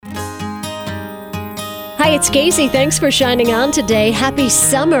Hi, it's Casey. Thanks for shining on today. Happy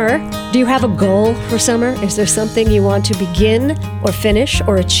summer. Do you have a goal for summer? Is there something you want to begin or finish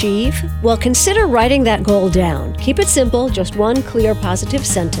or achieve? Well, consider writing that goal down. Keep it simple, just one clear, positive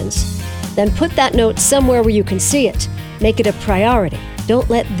sentence. Then put that note somewhere where you can see it. Make it a priority. Don't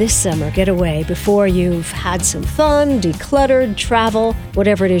let this summer get away before you've had some fun, decluttered, travel,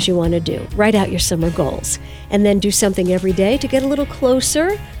 whatever it is you want to do. Write out your summer goals. And then do something every day to get a little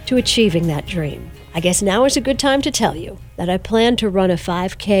closer to achieving that dream. I guess now is a good time to tell you that I plan to run a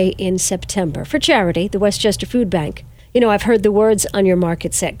 5K in September for charity, the Westchester Food Bank. You know, I've heard the words on your mark,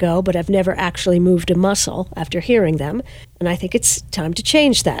 get, set, go, but I've never actually moved a muscle after hearing them, and I think it's time to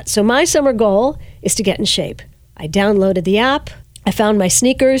change that. So my summer goal is to get in shape. I downloaded the app, I found my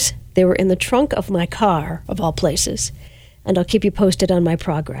sneakers, they were in the trunk of my car, of all places, and I'll keep you posted on my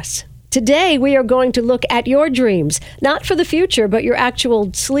progress. Today, we are going to look at your dreams, not for the future, but your actual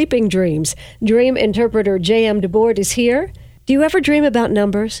sleeping dreams. Dream interpreter J.M. DeBoard is here. Do you ever dream about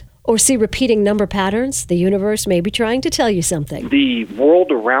numbers or see repeating number patterns? The universe may be trying to tell you something. The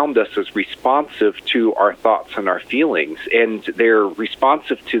world around us is responsive to our thoughts and our feelings, and they're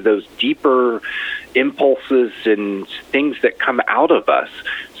responsive to those deeper impulses and things that come out of us.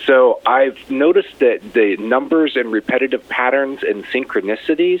 So I've noticed that the numbers and repetitive patterns and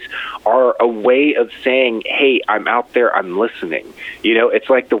synchronicities are a way of saying, hey, I'm out there, I'm listening. You know, it's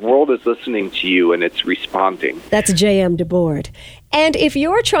like the world is listening to you and it's responding. That's J.M. DeBoard. And if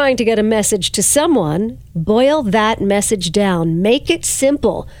you're trying to get a message to someone, boil that message down. Make it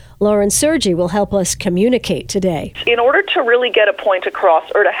simple. Lauren Sergi will help us communicate today. In order to really get a point across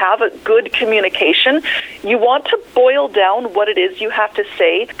or to have a good communication, you want to boil down what it is you have to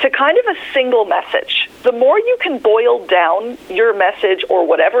say to kind of a single message. The more you can boil down your message or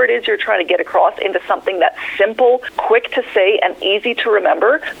whatever it is you're trying to get across into something that's simple, quick to say, and easy to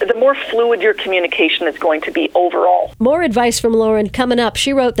remember, the more fluid your communication is going to be overall. More advice from Lauren coming up.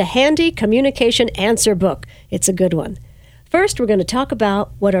 She wrote the Handy Communication Answer book. It's a good one. First, we're going to talk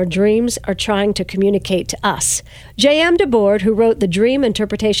about what our dreams are trying to communicate to us. J.M. DeBoard, who wrote the Dream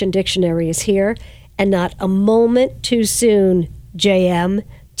Interpretation Dictionary, is here, and not a moment too soon, J.M.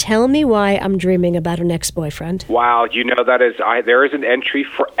 Tell me why I'm dreaming about an ex-boyfriend. Wow, you know, there is an entry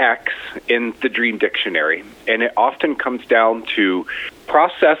for X in the Dream Dictionary, and it often comes down to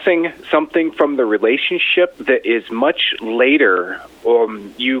processing something from the relationship that is much later.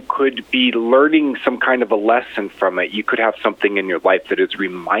 You could be learning some kind of a lesson from it. You could have something in your life that has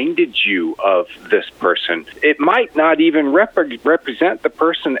reminded you of this person. It might not even represent the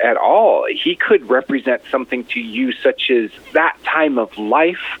person at all. He could represent something to you such as that time of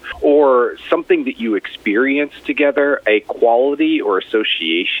life or something that you experienced together, a quality or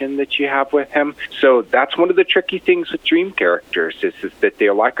association that you have with him. So that's one of the tricky things with dream characters is that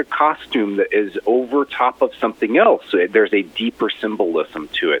they're like a costume that is over top of something else. So there's a deeper symbolism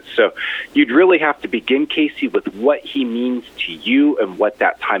to it. So you'd really have to begin, Casey, with what he means to you and what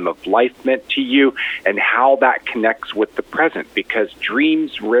that time of life meant to you and how that connects with the present, because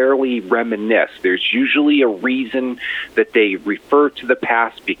dreams rarely reminisce. There's usually a reason that they refer to the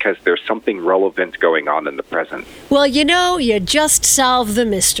past because there's something relevant going on in the present. Well, you know, you just solved the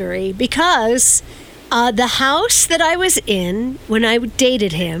mystery because the house that I was in when I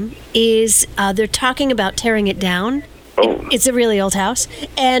dated him is, they're talking about tearing it down. Oh. It's a really old house.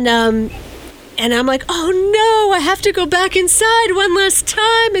 And I'm like, oh no, I have to go back inside one last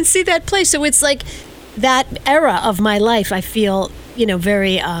time and see that place. So it's like that era of my life I feel,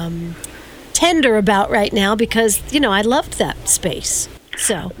 very tender about right now because, I loved that space.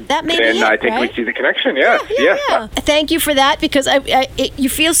 So that may be it, I think right? we see the connection, yes. Yeah. Thank you for that because you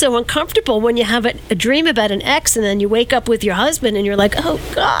feel so uncomfortable when you have a dream about an ex and then you wake up with your husband and you're like, oh,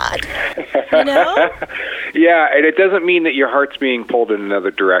 God, Yeah, and it doesn't mean that your heart's being pulled in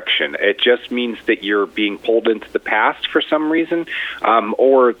another direction. It just means that you're being pulled into the past for some reason,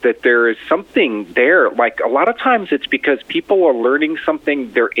 or that there is something there. Like a lot of times it's because people are learning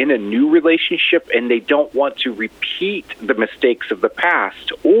something, they're in a new relationship, and they don't want to repeat the mistakes of the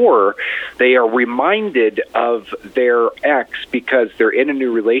past, or they are reminded of their ex because they're in a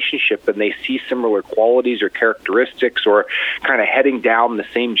new relationship and they see similar qualities or characteristics or kind of heading down the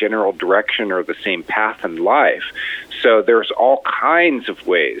same general direction or the same path in life. So there's all kinds of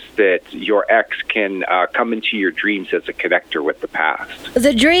ways that your ex can come into your dreams as a connector with the past.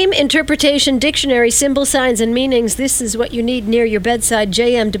 The Dream Interpretation Dictionary, Symbol, Signs, and Meanings. This is what you need near your bedside.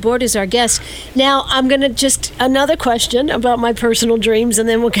 J.M. DeBoard is our guest. Now, I'm going to another question about my personal dreams, and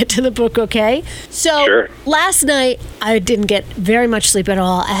then we'll get to the book, okay? So, Sure. Last night, I didn't get very much sleep at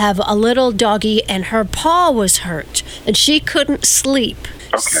all. I have a little doggie, and her paw was hurt, and she couldn't sleep.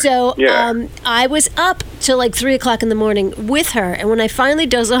 So I was up till like 3 o'clock in the morning with her. And when I finally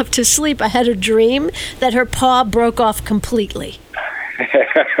dozed off to sleep, I had a dream that her paw broke off completely.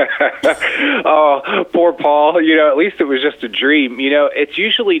 Oh, poor Paul. At least it was just a dream. It's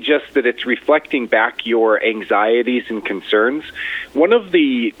usually just that it's reflecting back your anxieties and concerns. One of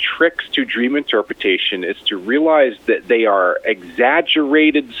the tricks to dream interpretation is to realize that they are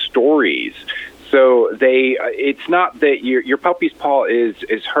exaggerated stories. So it's not that your puppy's paw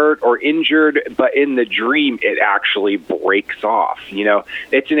is hurt or injured, but in the dream it actually breaks off.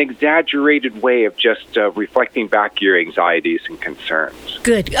 It's an exaggerated way of just reflecting back your anxieties and concerns.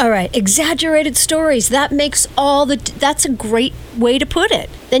 Good. All right. Exaggerated stories. That makes that's a great way to put it.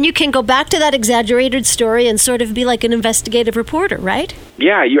 Then you can go back to that exaggerated story and sort of be like an investigative reporter, right?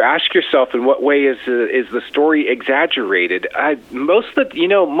 Yeah, you ask yourself, in what way is the story exaggerated? Most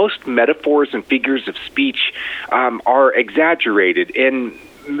metaphors and figures of speech are exaggerated. And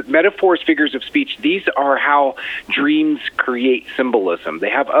metaphors, figures of speech, these are how dreams create symbolism. They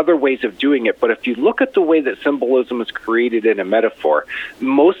have other ways of doing it, but if you look at the way that symbolism is created in a metaphor,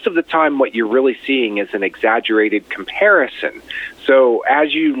 most of the time what you're really seeing is an exaggerated comparison. So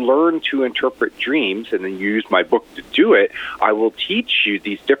as you learn to interpret dreams, and then you use my book to do it, I will teach you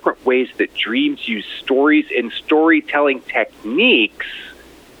these different ways that dreams use stories and storytelling techniques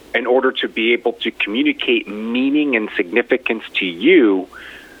in order to be able to communicate meaning and significance to you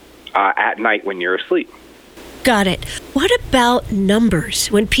at night when you're asleep. Got it. What about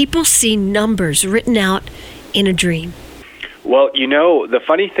numbers? When people see numbers written out in a dream? Well, the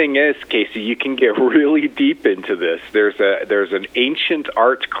funny thing is, Casey, you can get really deep into this. There's an ancient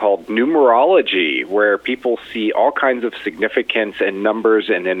art called numerology where people see all kinds of significance in numbers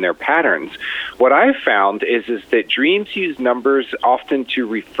and in their patterns. What I've found is that dreams use numbers often to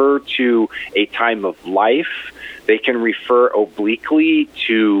refer to a time of life. They can refer obliquely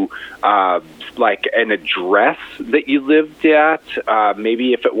to like an address that you lived at.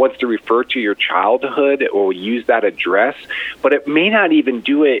 Maybe if it wants to refer to your childhood, it will use that address, but it may not even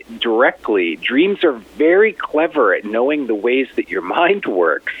do it directly. Dreams are very clever at knowing the ways that your mind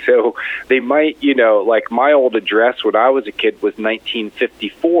works. So they might, like my old address when I was a kid was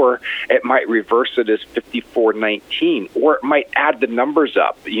 1954. It might reverse it as 5419, or it might add the numbers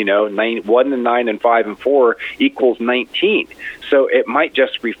up. 1 and 9 and 5 and 4 equals 19. So it might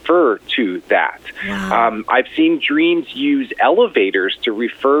just refer to that. Wow. I've seen dreams use elevators to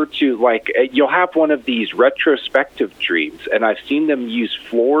refer to, like, you'll have one of these retrospective dreams, and I've seen them use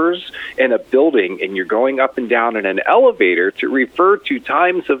floors in a building, and you're going up and down in an elevator to refer to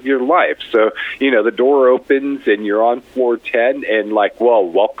times of your life. So, the door opens, and you're on floor 10, and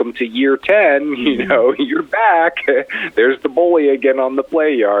welcome to year 10, you're back. There's the bully again on the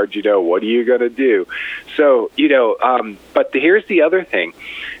play yard, what are you going to do? So, but here's the other thing.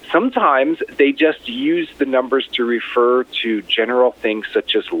 Sometimes they just use the numbers to refer to general things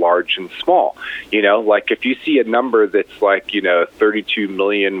such as large and small. Like if you see a number that's like,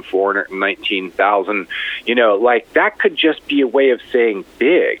 32,419,000, like that could just be a way of saying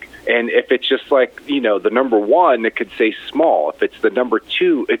big. And if it's just like, the number 1, it could say small. If it's the number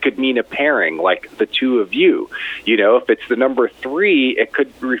 2, it could mean a pairing, like the two of you. If it's the number 3, it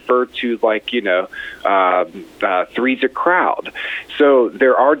could refer to like, three's a crowd. So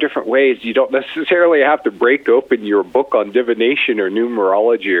there are different ways. You don't necessarily have to break open your book on divination or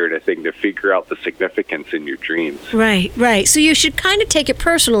numerology or anything to figure out the significance in your dreams. Right. So you should kind of take it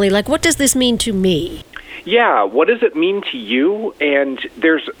personally. Like, what does this mean to me? Yeah, what does it mean to you? And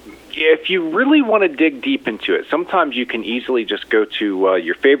if you really want to dig deep into it, sometimes you can easily just go to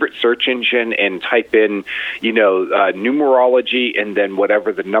your favorite search engine and type in, numerology and then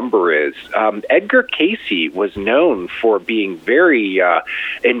whatever the number is. Edgar Cayce was known for being very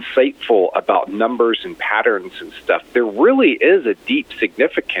insightful about numbers and patterns and stuff. There really is a deep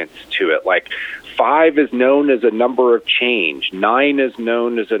significance to it. Like 5 is known as a number of change. 9 is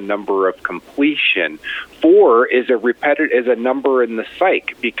known as a number of completion. 4 is a number in the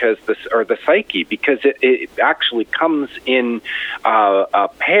psyche because the psyche because it actually comes in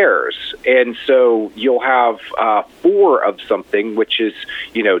pairs, and so you'll have 4 of something, which is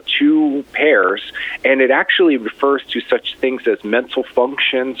 2 pairs, and it actually refers to such things as mental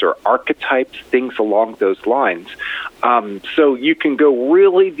functions or archetypes, things along those lines. So you can go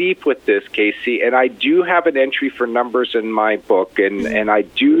really deep with this, Casey, And I do have an entry for numbers in my book, and I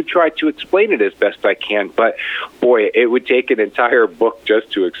do try to explain it as best I can. But, boy, it would take an entire book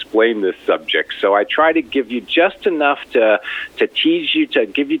just to explain this subject. So I try to give you just enough to tease you, to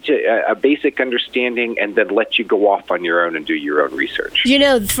give you a basic understanding, and then let you go off on your own and do your own research. You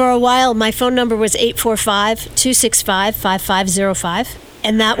know, for a while, my phone number was 845-265-5505,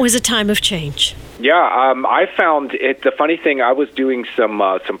 and that was a time of change. Yeah, I found it. The funny thing, I was doing some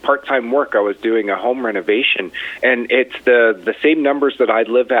part-time work. I was doing a home renovation, and it's the same numbers that I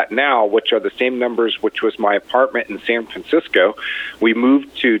live at now, which are the same numbers which was my apartment in San Francisco. We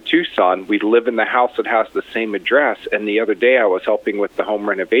moved to Tucson. We live in the house that has the same address, and the other day I was helping with the home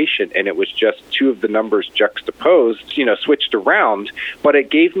renovation, and it was just two of the numbers juxtaposed, switched around, but it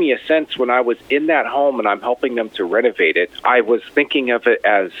gave me a sense when I was in that home and I'm helping them to renovate it, I was thinking of it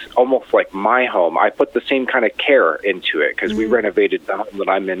as almost like my home. I put the same kind of care into it because we renovated the home that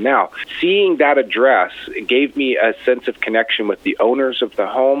I'm in now. Seeing that address gave me a sense of connection with the owners of the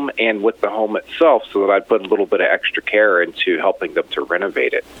home and with the home itself, so that I put a little bit of extra care into helping them to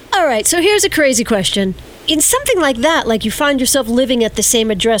renovate it. All right, so here's a crazy question. In something like that, like you find yourself living at the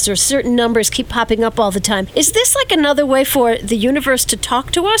same address or certain numbers keep popping up all the time, is this like another way for the universe to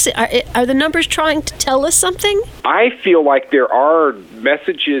talk to us? Are the numbers trying to tell us something? I feel like there are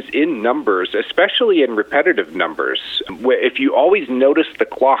messages in numbers, especially in repetitive numbers. If you always notice the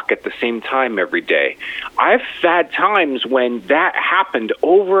clock at the same time every day, I've had times when that happened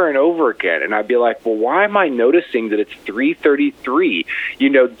over and over again, and I'd be like, well, why am I noticing that it's 3:33,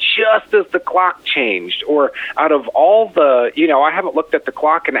 just as the clock changed? Or out of all the, I haven't looked at the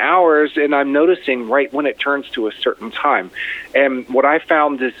clock in hours, and I'm noticing right when it turns to a certain time. And what I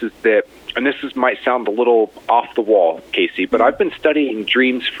found is that, and might sound a little off the wall, Casey, but I've been studying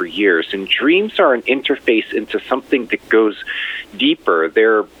dreams for years, and dreams are an interface into something that goes deeper.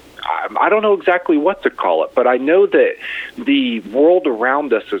 I don't know exactly what to call it, but I know that the world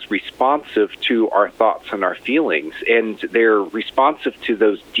around us is responsive to our thoughts and our feelings, and they're responsive to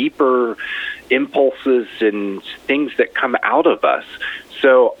those deeper impulses and things that come out of us.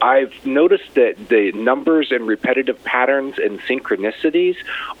 So I've noticed that the numbers and repetitive patterns and synchronicities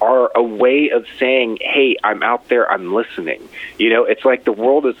are a way of saying, hey, I'm out there, I'm listening. It's like the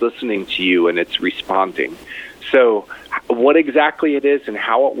world is listening to you and it's responding. So what exactly it is and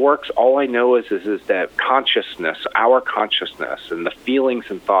how it works, all I know is that consciousness, our consciousness, and the feelings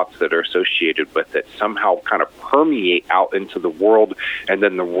and thoughts that are associated with it somehow kind of permeate out into the world, and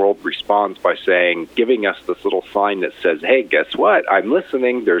then the world responds by giving us this little sign that says, hey, guess what? I'm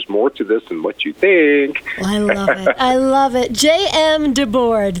listening. There's more to this than what you think. I love it. I love it. J.M.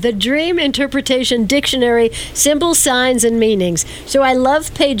 DeBord, the Dream Interpretation Dictionary, Symbols, Signs, and Meanings. So I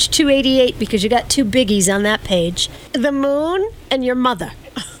love page 288 because you got two biggies on that page. The moon and your mother.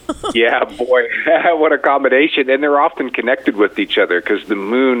 Yeah, boy, what a combination. And they're often connected with each other because the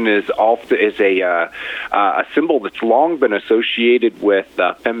moon is a symbol that's long been associated with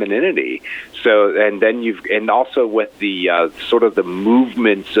femininity. So, and also with the sort of the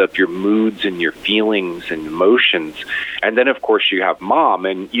movements of your moods and your feelings and emotions. And then, of course, you have mom.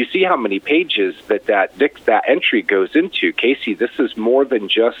 And you see how many pages that entry goes into. Casey, this is more than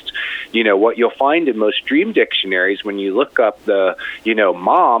just, what you'll find in most dream dictionaries. When you look up the,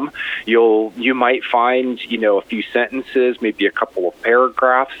 mom, you might find, a few sentences, maybe a couple of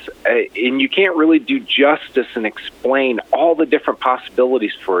paragraphs. And you can't really do justice and explain all the different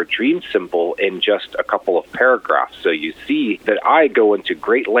possibilities for a dream symbol in just a couple of paragraphs. So you see that I go into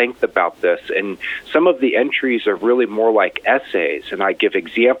great length about this, and some of the entries are really more like essays, and I give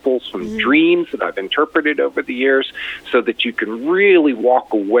examples from dreams that I've interpreted over the years so that you can really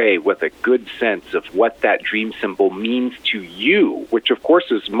walk away with a good sense of what that dream symbol means to you, which of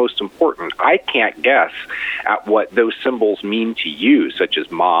course is most important. I can't guess at what those symbols mean to you, such as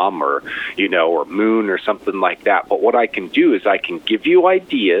mom or moon or something like that. But what I can do is I can give you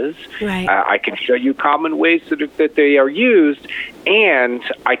ideas. Right. I can show you common ways that they are used, and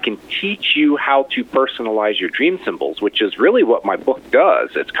I can teach you how to personalize your dream symbols, which is really what my book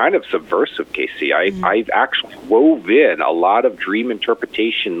does. It's kind of subversive, Casey. I've actually wove in a lot of dream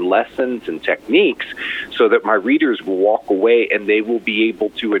interpretation lessons and techniques so that my readers will walk away and they will be able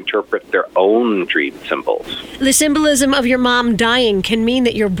to interpret their own dream symbols. The symbolism of your mom dying can mean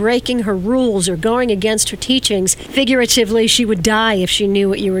that you're breaking her rules or going against her teachings. Figuratively, she would die if she knew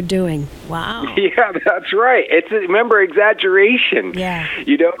what you were doing. Wow. Yeah, that's right. Remember, exaggeration interpretation. Yeah.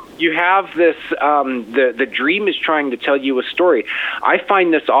 You have this, the dream is trying to tell you a story. I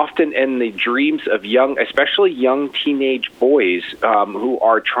find this often in the dreams of especially young teenage boys who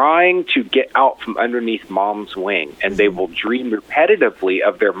are trying to get out from underneath mom's wing, and they will dream repetitively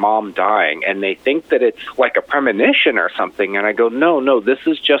of their mom dying, and they think that it's like a premonition or something, and I go, no, this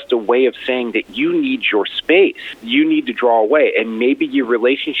is just a way of saying that you need your space. You need to draw away, and maybe your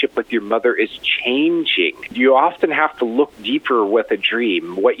relationship with your mother is changing. You often have to look deeper with a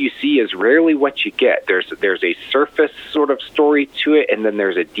dream. What you see is rarely what you get. There's a surface sort of story to it, and then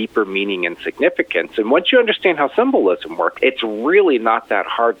there's a deeper meaning and significance. And once you understand how symbolism works, it's really not that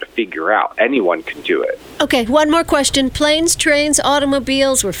hard to figure out. Anyone can do it. Okay, one more question. Planes, trains,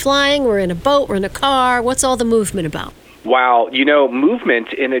 automobiles, we're flying, we're in a boat, we're in a car. What's all the movement about? Wow,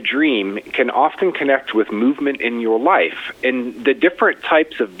 movement in a dream can often connect with movement in your life. And the different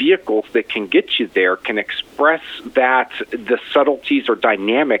types of vehicles that can get you there can express the subtleties or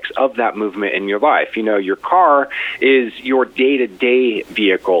dynamics of that movement in your life. Your car is your day-to-day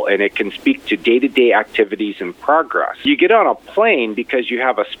vehicle, and it can speak to day-to-day activities and progress. You get on a plane because you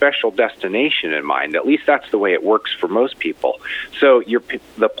have a special destination in mind. At least that's the way it works for most people. So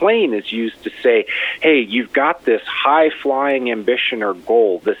the plane is used to say, hey, you've got this high-flying ambition or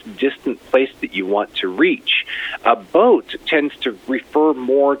goal, this distant place that you want to reach. A boat tends to refer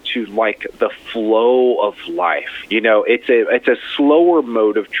more to like the flow of life. It's a slower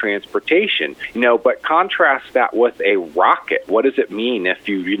mode of transportation. But contrast that with a rocket. What does it mean if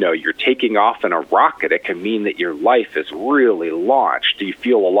you're taking off in a rocket? It can mean that your life is really launched. You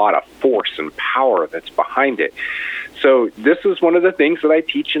feel a lot of force and power that's behind it. So this is one of the things that I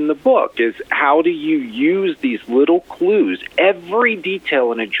teach in the book, is how do you use these little clues? Every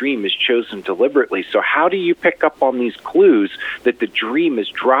detail in a dream is chosen deliberately. So how do you pick up on these clues that the dream is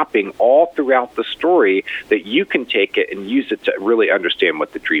dropping all throughout the story, that you can take it and use it to really understand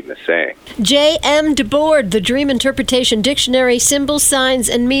what the dream is saying? J.M. DeBoard, the Dream Interpretation Dictionary, Symbols, Signs,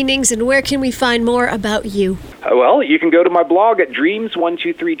 and Meanings. And where can we find more about you? Well, you can go to my blog at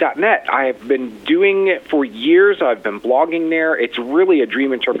dreams123.net. I have been doing it for years. I've been blogging there. It's really a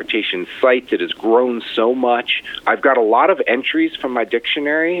dream interpretation site that has grown so much. I've got a lot of entries from my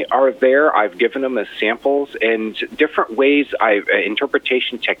dictionary are there. I've given them as samples and different ways,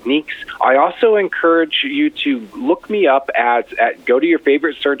 interpretation techniques. I also encourage you to look me up go to your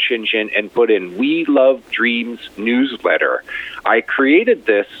favorite search engine and put in We Love Dreams newsletter. I created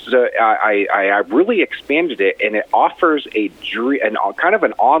this, I really expanded it, and it offers kind of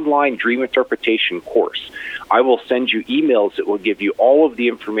an online dream interpretation course. I will send you emails that will give you all of the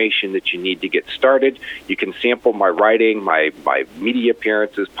information that you need to get started. You can sample my writing, my media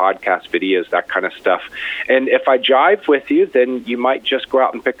appearances, podcast videos, that kind of stuff. And if I jive with you, then you might just go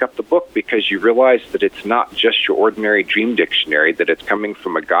out and pick up the book, because you realize that it's not just your ordinary dream dictionary, that it's coming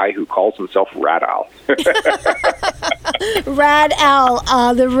from a guy who calls himself Rad Owl. Rad Owl,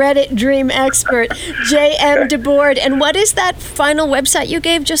 the Reddit dream expert, J.M. DeBoard. And what is that final website you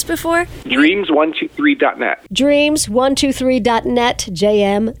gave just before? Dreams123.net. Dreams123.net,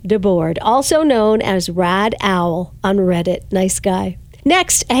 J.M. DeBoard, also known as Rad Owl on Reddit. Nice guy.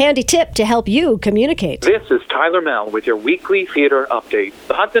 Next, a handy tip to help you communicate. This is Tyler Mell with your weekly theater update.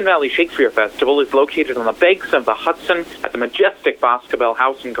 The Hudson Valley Shakespeare Festival is located on the banks of the Hudson at the majestic Boscobel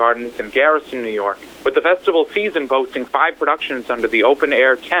House and Gardens in Garrison, New York. With the festival season boasting 5 productions under the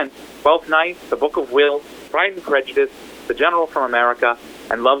open-air tent, Twelfth Night, The Book of Will, Pride and Prejudice, The General from America,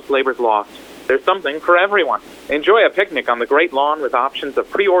 and Love's Labour's Lost. There's something for everyone. Enjoy a picnic on the Great Lawn with options of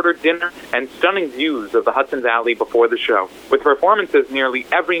pre-ordered dinner and stunning views of the Hudson Valley before the show. With performances nearly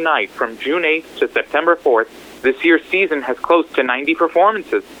every night from June 8th to September 4th, this year's season has close to 90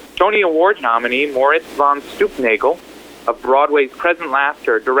 performances. Tony Award nominee Moritz von Stupnagel of Broadway's Present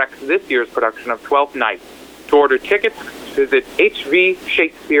Laughter directs this year's production of Twelfth Night. To order tickets, visit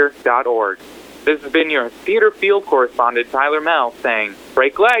hvshakespeare.org. This has been your theater field correspondent, Tyler Mell, saying,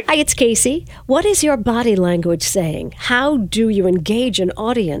 break legs. Hi, it's Casey. What is your body language saying? How do you engage an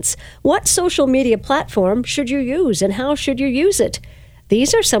audience? What social media platform should you use, and how should you use it?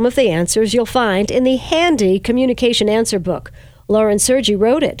 These are some of the answers you'll find in the handy Communication Answer Book. Lauren Sergi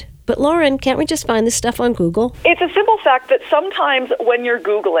wrote it. But Lauren, can't we just find this stuff on Google? It's a simple fact that sometimes when you're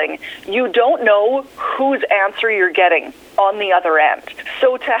Googling, you don't know whose answer you're getting. on the other end.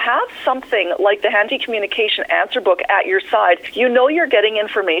 So to have something like the Handy Communication Answer Book at your side, you know you're getting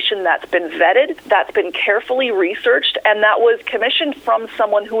information that's been vetted, that's been carefully researched, and that was commissioned from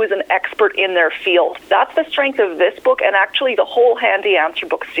someone who is an expert in their field. That's the strength of this book and actually the whole Handy Answer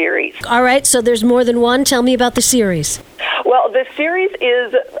Book series. All right, so there's more than one. Tell me about the series. Well, this series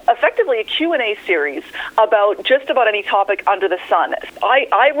is effectively a Q&A series about just about any topic under the sun.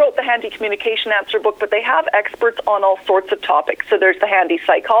 I wrote the Handy Communication Answer Book, but they have experts on all sorts of topics. So there's the Handy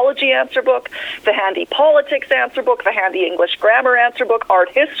Psychology Answer Book, the Handy Politics Answer Book, the Handy English Grammar Answer Book, Art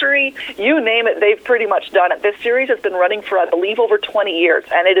History, you name it, they've pretty much done it. This series has been running for, I believe, over 20 years,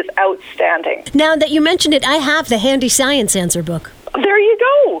 and it is outstanding. Now that you mentioned it, I have the Handy Science Answer Book. There you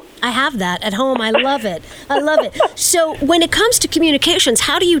go. I have that at home. I love it. I love it. So when it comes to communications,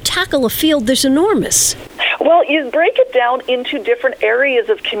 how do you tackle a field this enormous? Well, you break it down into different areas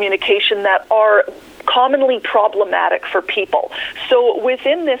of communication that are commonly problematic for people. So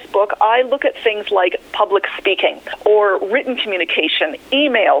within this book, I look at things like public speaking or written communication,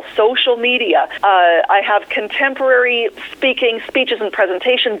 email, social media. I have contemporary speaking, speeches and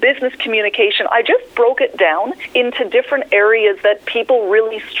presentation, business communication. I just broke it down into different areas that people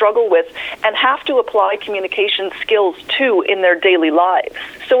really struggle with and have to apply communication skills to in their daily lives.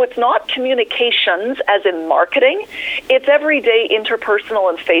 So it's not communications as in marketing, it's everyday interpersonal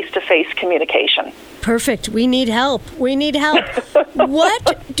and face-to-face communication. Perfect. We need help. We need help.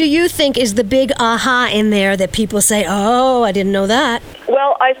 What do you think is the big aha in there that people say, oh, I didn't know that?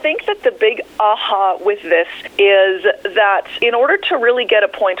 Well, I think that the big aha with this is that in order to really get a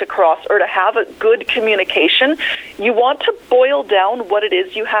point across or to have a good communication, you want to boil down what it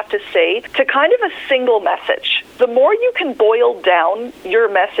is you have to say to kind of a single message. The more you can boil down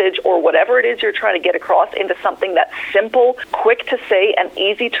your message or whatever it is you're trying to get across into something that's simple, quick to say, and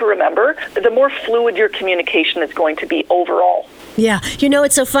easy to remember, the more fluid your communication is going to be overall. Yeah. You know,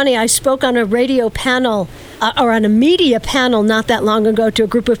 it's so funny. I spoke on a radio panel or on a media panel not that long ago to a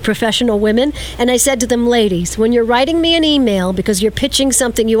group of professional women, and I said to them, ladies, when you're writing me an email because you're pitching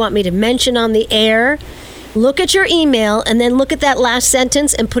something you want me to mention on the air, look at your email and then look at that last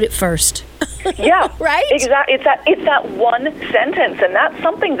sentence and put it first. Yeah, right? Exactly. It's that one sentence, and that's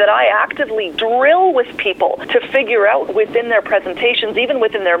something that I actively drill with people to figure out within their presentations, even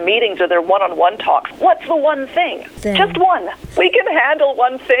within their meetings or their one-on-one talks. What's the one thing? Just one. We can handle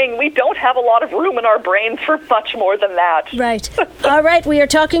one thing. We don't have a lot of room in our brains for much more than that. Right. All right. We are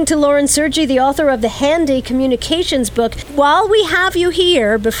talking to Lauren Sergi, the author of the Handy Communications book. While we have you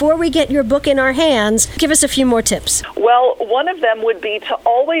here, before we get your book in our hands, give us a few more tips. Well, one of them would be to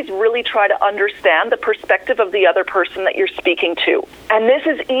always really try to understand the perspective of the other person that you're speaking to. And this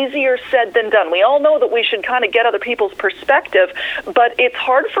is easier said than done. We all know that we should kind of get other people's perspective, but it's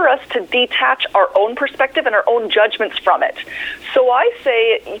hard for us to detach our own perspective and our own judgments from it. So I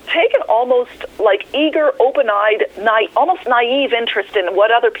say take an almost like eager, open-eyed, almost naive interest in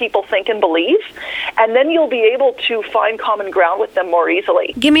what other people think and believe, and then you'll be able to find common ground with them more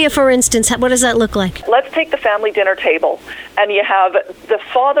easily. Give me a for instance. What does that look like? Let's take the family dinner table, and you have the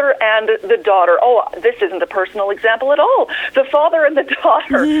father and the daughter. Oh, this isn't a personal example at all. The father and the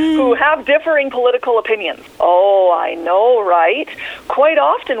daughter who have differing political opinions. Oh, I know, right? Quite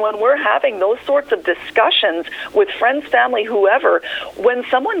often when we're having those sorts of discussions with friends, family, whoever, when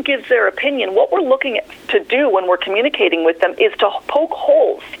someone gives their opinion, what we're looking to do when we're communicating with them is to poke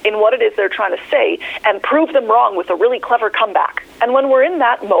holes in what it is they're trying to say and prove them wrong with a really clever comeback. And when we're in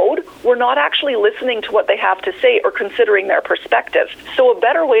that mode, we're not actually listening to what they have to say or considering their perspective. So a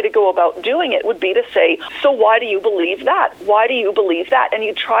better way to go about doing it would be to say, so why do you believe that? Why do you believe that? And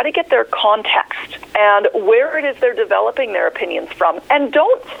you try to get their context and where it is they're developing their opinions from. And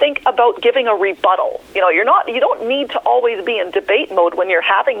don't think about giving a rebuttal. You don't need to always be in debate mode when you're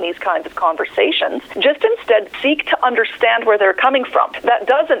having these kinds of conversations. Just instead seek to understand where they're coming from. That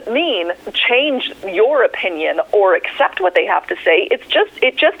doesn't mean change your opinion or accept what they have to say.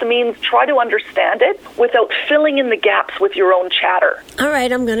 It just means try to understand it without filling in the gaps with your own chatter. All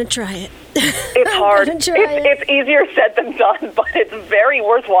right, I'm going to try it. It's hard. It's easier said than done, but it's very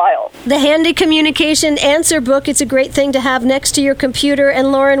worthwhile. The Handy Communication Answer Book, it's a great thing to have next to your computer.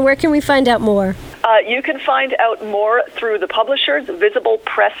 And Lauren, where can we find out more? You can find out more through the publishers, Visible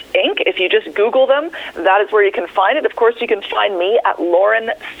Press Inc. If you just Google them, that is where you can find it. Of course, you can find me at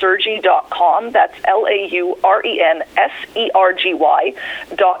laurensergy.com. That's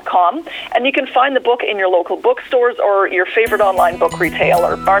LaurenSergy.com. And you can find the book in your local bookstores or your favorite online book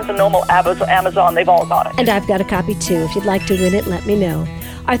retailer. Barnes & Noble, Amazon, they've all got it. And I've got a copy too. If you'd like to win it, let me know.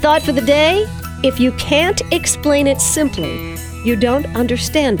 Our thought for the day, if you can't explain it simply, you don't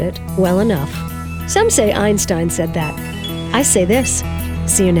understand it well enough. Some say Einstein said that. I say this.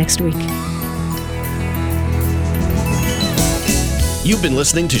 See you next week. You've been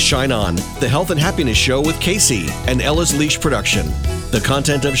listening to Shine On, the Health and Happiness Show with Casey, an Ella's Leash production. The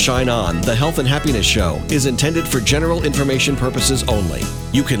content of Shine On, the Health and Happiness Show, is intended for general information purposes only.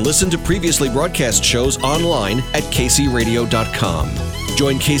 You can listen to previously broadcast shows online at kcradio.com.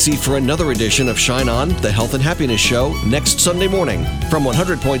 Join Casey for another edition of Shine On, the Health and Happiness Show, next Sunday morning from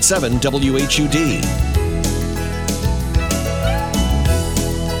 100.7 WHUD.